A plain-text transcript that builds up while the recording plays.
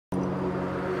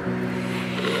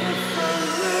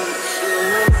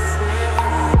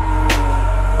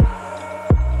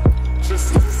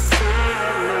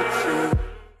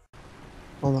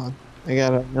I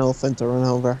got an elephant to run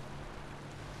over.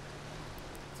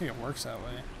 I think it works that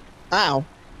way. Ow!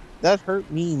 That hurt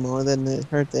me more than it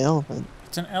hurt the elephant.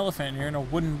 It's an elephant and you're in a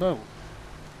wooden boat.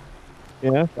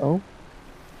 Yeah, so?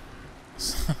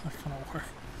 It's not gonna work.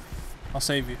 I'll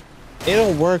save you.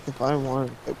 It'll work if I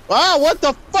want it to. Ah, what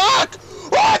the fuck?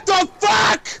 What the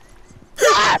fuck?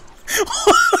 Ah! What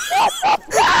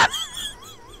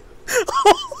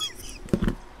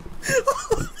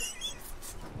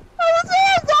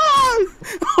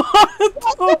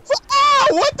the fuck?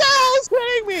 What the hell is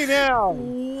hitting me now?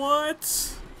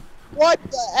 What? What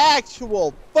the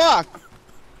actual fuck?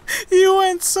 You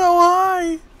went so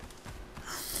high.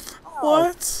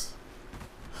 What?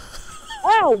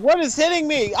 Oh, what is hitting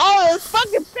me? Oh, there's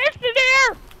fucking fish in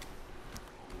here!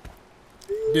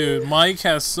 Dude, Mike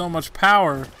has so much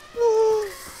power.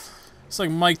 It's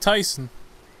like Mike Tyson.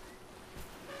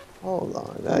 Hold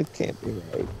on, that can't be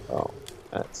right. Oh,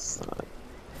 that's not.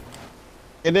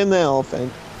 Get in the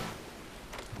elephant.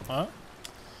 What?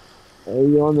 Are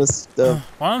you on this stuff?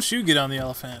 Why don't you get on the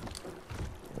elephant?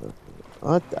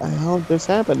 What the hell just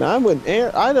happened? I went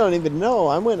air. I don't even know.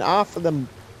 I went off of the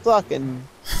fucking.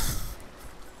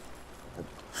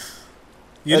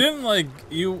 You didn't like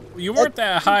you weren't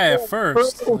that high at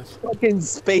first. Fucking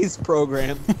space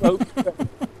program. I don't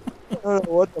know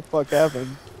what the fuck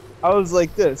happened. I was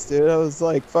like this, dude. I was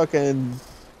like fucking,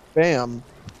 bam.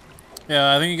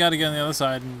 Yeah, I think you got to get on the other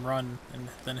side and run, and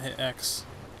then hit X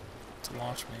to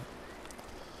launch me.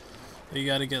 You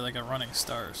got to get like a running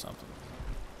start or something.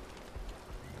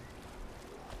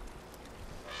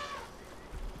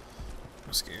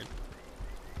 I'm scared.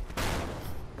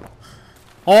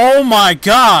 Oh my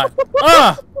god!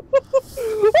 Ah!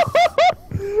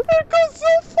 It goes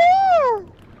so far!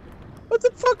 What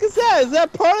the fuck is that? Is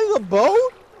that part of the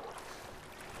boat?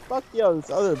 Fuck yo, this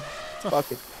other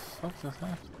fucking. Fuck is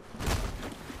that?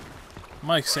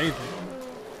 Mike saved me.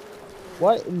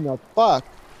 What in the fuck?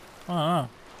 I don't know.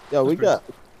 Yo, we got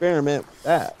to experiment with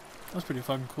that. That's pretty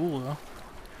fucking cool though.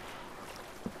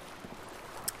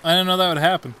 I didn't know that would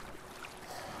happen.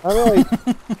 How do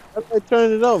I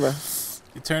turn it over?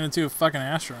 You turn into a fucking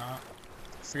astronaut.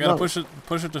 We gotta push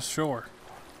it to shore.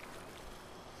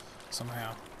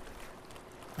 Somehow.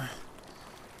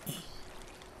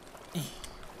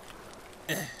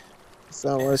 It's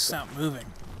not working. It's not moving.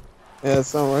 Yeah,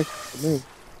 it's not working for me.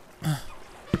 Can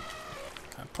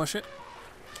I push it?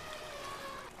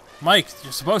 Mike,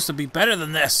 you're supposed to be better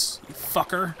than this, you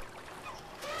fucker.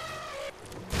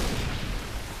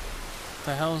 What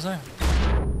the hell is that?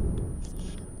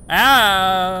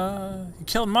 Ah! You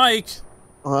killed Mike.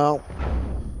 Well.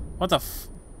 What the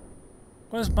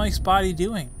what is Mike's body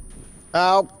doing?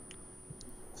 Ow.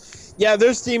 Yeah,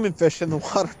 there's demon fish in the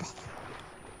water bottle.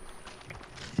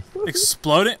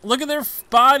 Exploding? Look at their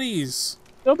bodies.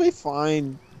 They'll be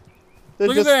fine.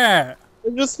 Look at that.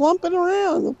 They're just lumping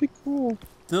around. They'll be cool.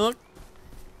 They look.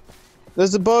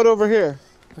 There's a boat over here.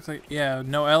 Looks like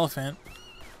no elephant.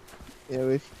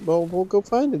 Yeah, we'll go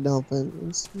find an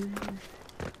elephant.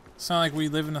 It's not like we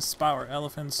live in a spot where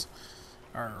elephants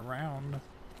are around.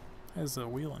 There's a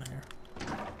wheel in here.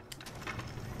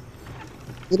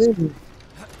 Get in.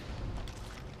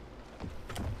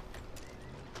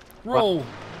 Roll.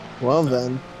 Well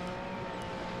then.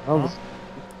 Oh.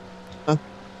 Huh?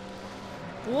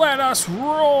 Let us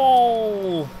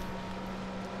roll.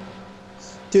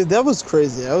 Dude, that was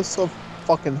crazy. I was so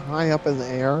fucking high up in the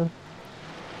air.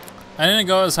 I didn't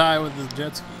go as high with the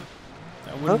jet ski.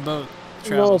 That wooden boat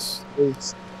travels.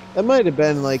 That might have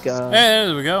been like Hey,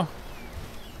 there we go.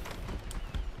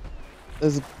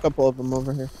 There's a couple of them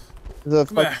over here.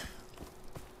 There's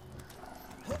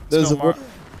a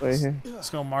right here. Let's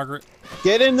go, Margaret.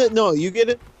 Get in the. No, you get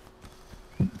it.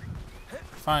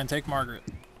 Fine, take Margaret.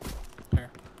 Here.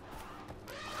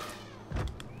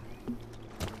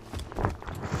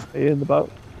 Are you in the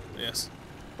boat? Yes.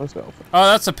 Let's go. Oh,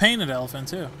 that's a painted elephant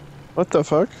too. What the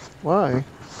fuck? Why? I don't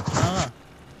know.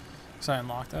 So I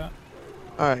unlocked that.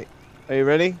 Alright. Are you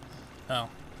ready? Oh.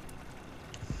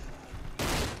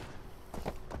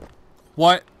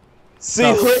 What? See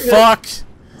you later. Fuck?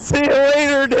 See you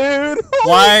later, dude.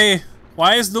 Why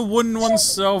is the wooden one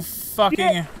so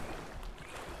fucking...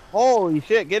 Holy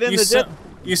shit, get in the jet.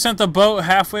 You sent the boat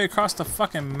halfway across the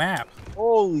fucking map.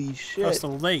 Holy shit. Across the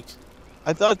lake.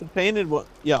 I thought the painted one.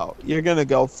 Yo, you're gonna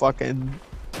go fucking.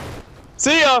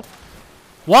 See ya!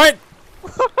 What?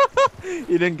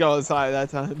 You didn't go as high that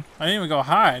time. I didn't even go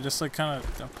high, I just like kind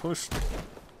of pushed.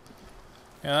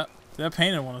 Yeah, that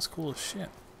painted one is cool as shit.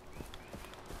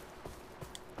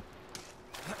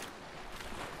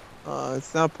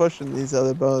 It's not pushing these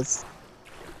other boats.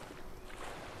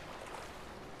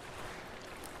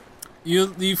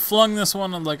 You flung this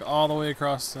one like all the way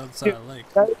across the other side of the lake.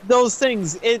 Those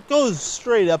things, it goes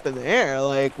straight up in the air.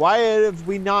 Like, why have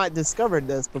we not discovered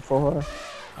this before?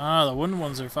 Ah, the wooden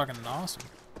ones are fucking awesome.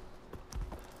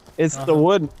 It's the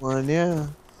wooden one, yeah.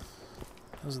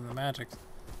 Those are the magic.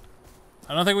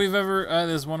 I don't think we've ever.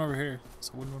 There's one over here. It's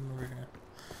a wooden one over here.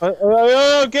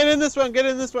 Oh, get in this one, get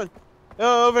in this one.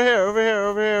 Oh, over here, over here,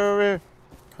 over here, over here.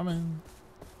 Come in.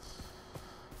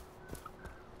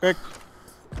 Quick.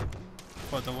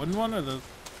 What, the wooden one or the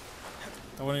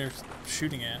one you're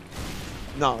shooting at?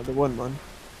 No, the wooden one.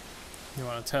 You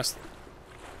want to test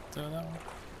that one?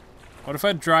 What if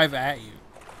I drive at you?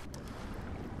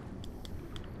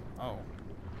 Oh.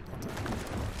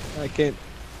 I can't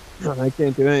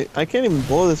do it. I can't even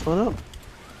blow this one up.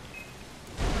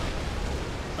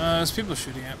 There's people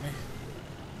shooting at me.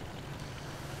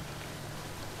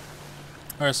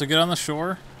 Alright, so get on the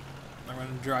shore. I'm going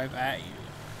to drive at you.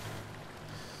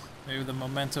 Maybe the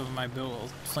momentum of my build will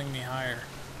fling me higher.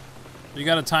 You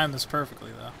gotta time this perfectly,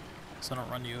 though, so I don't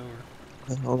run you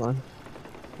over. Hold on.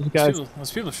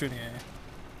 There's people shooting at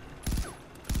you.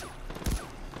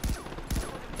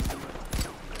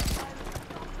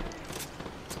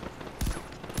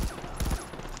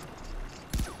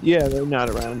 Yeah, they're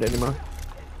not around anymore.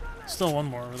 Still one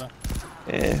more over there.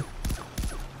 Yeah.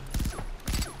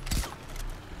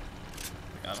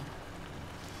 Got him.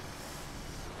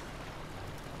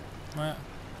 What?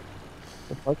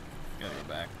 The fuck? Gotta go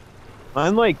back.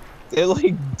 Mine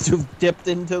it dipped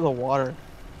into the water.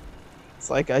 It's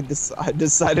like I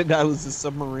decided I was a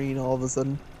submarine all of a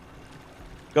sudden.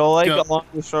 Go along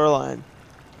the shoreline.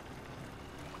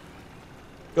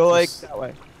 Go that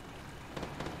way.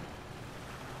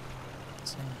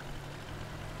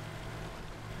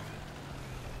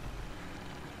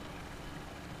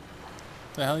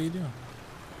 What the hell are you doing?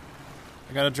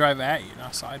 I gotta drive at you,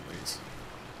 not sideways.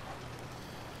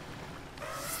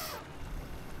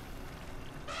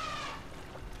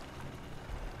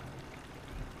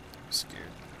 I'm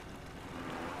scared.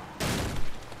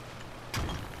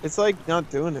 It's like not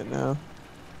doing it now.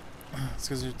 It's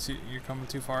because you're coming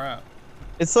too far out.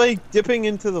 It's like dipping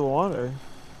into the water.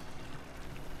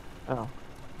 Oh.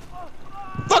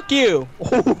 Fuck you!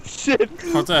 Oh shit!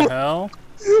 What the hell?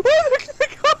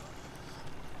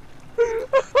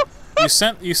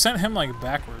 You sent him like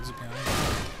backwards again.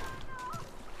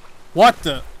 What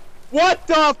the? What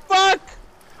the fuck?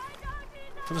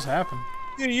 What just happened?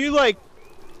 Dude, you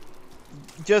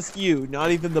just you,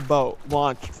 not even the boat,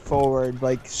 launched forward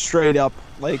like straight up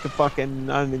like a fucking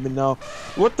I don't even know.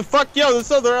 What the fuck, yo?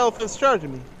 This other elephant's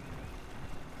charging me.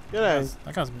 Get out!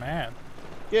 That guy's mad.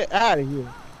 Get out of here!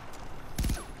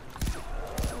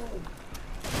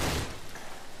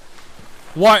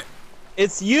 What?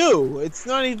 It's you! It's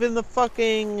not even the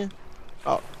fucking...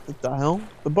 Oh, what the hell?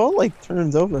 The boat,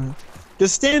 turns over.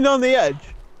 Just stand on the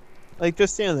edge.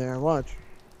 Just stand there and watch.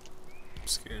 I'm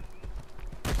scared.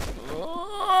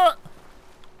 No,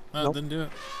 Nope. Didn't do it.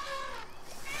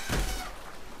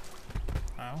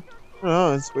 Ow.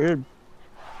 Oh, it's weird.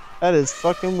 That is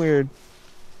fucking weird.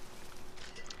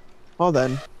 Well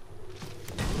then.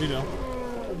 You know.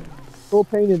 Full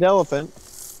painted elephant.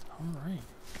 Alright.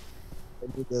 I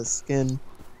did the skin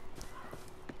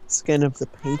of the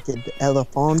painted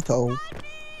elephanto.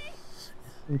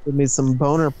 Give me some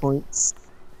boner points.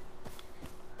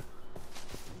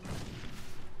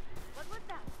 What was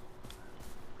that?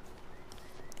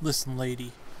 Listen,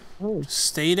 lady. Oh. Just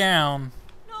stay down.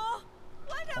 No.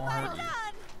 What Won't hurt you.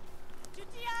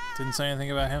 you? Didn't say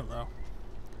anything about him though.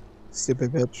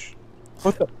 Stupid bitch.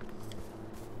 What the?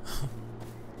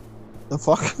 The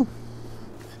fuck?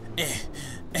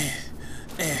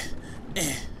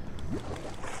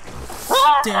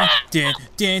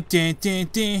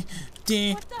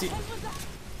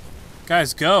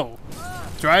 Guys, go.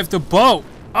 Drive the boat.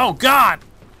 Oh, God.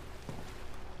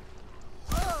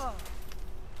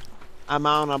 I'm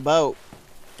on a boat.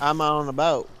 I'm on a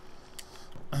boat.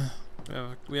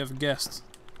 We have a guest.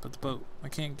 But the boat. I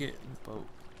can't get in the boat.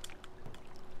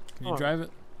 Can you Oh. drive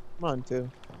it? Come on, too.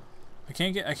 I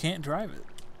can't drive it.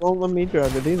 Won't let me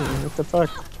drive it either. What the fuck?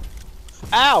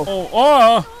 Ow! Oh,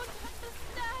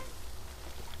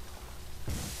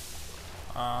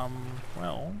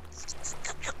 well.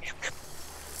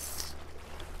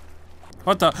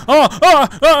 What the?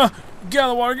 Get out of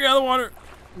the water, get out of the water.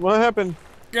 What happened?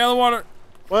 Get out of the water.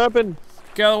 What happened?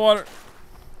 Get out of the water.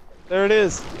 There it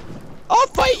is. I'll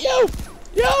fight you!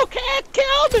 You can't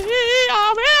kill me!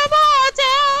 I'm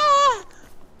immortal!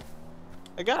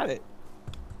 I got it.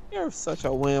 You're such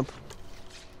a wimp.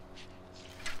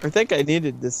 I think I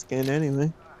needed this skin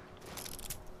anyway.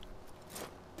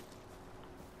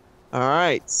 All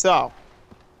right, so.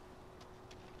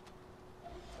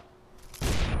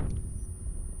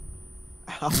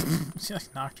 Ow, You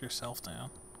like knocked yourself down.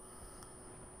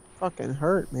 fucking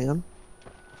hurt, man.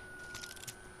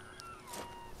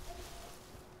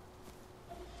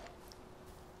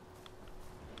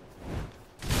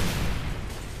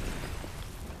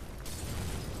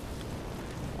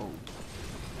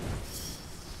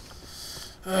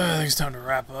 I think it's time to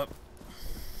wrap up.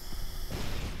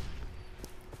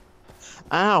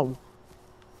 Ow.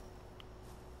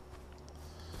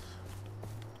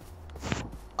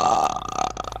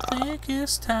 I think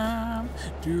it's time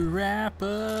to wrap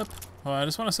up. Oh, I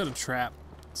just want to set a trap.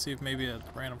 See if maybe a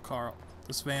random car.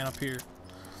 This van up here.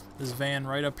 This van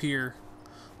right up here.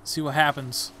 See what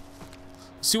happens.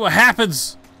 See what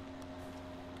happens!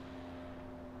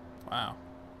 Wow.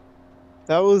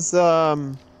 That was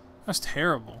That's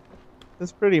terrible.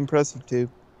 that's pretty impressive too.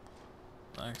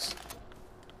 Thanks.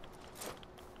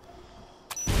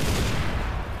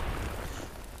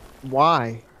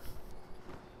 Why?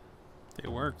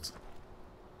 It worked.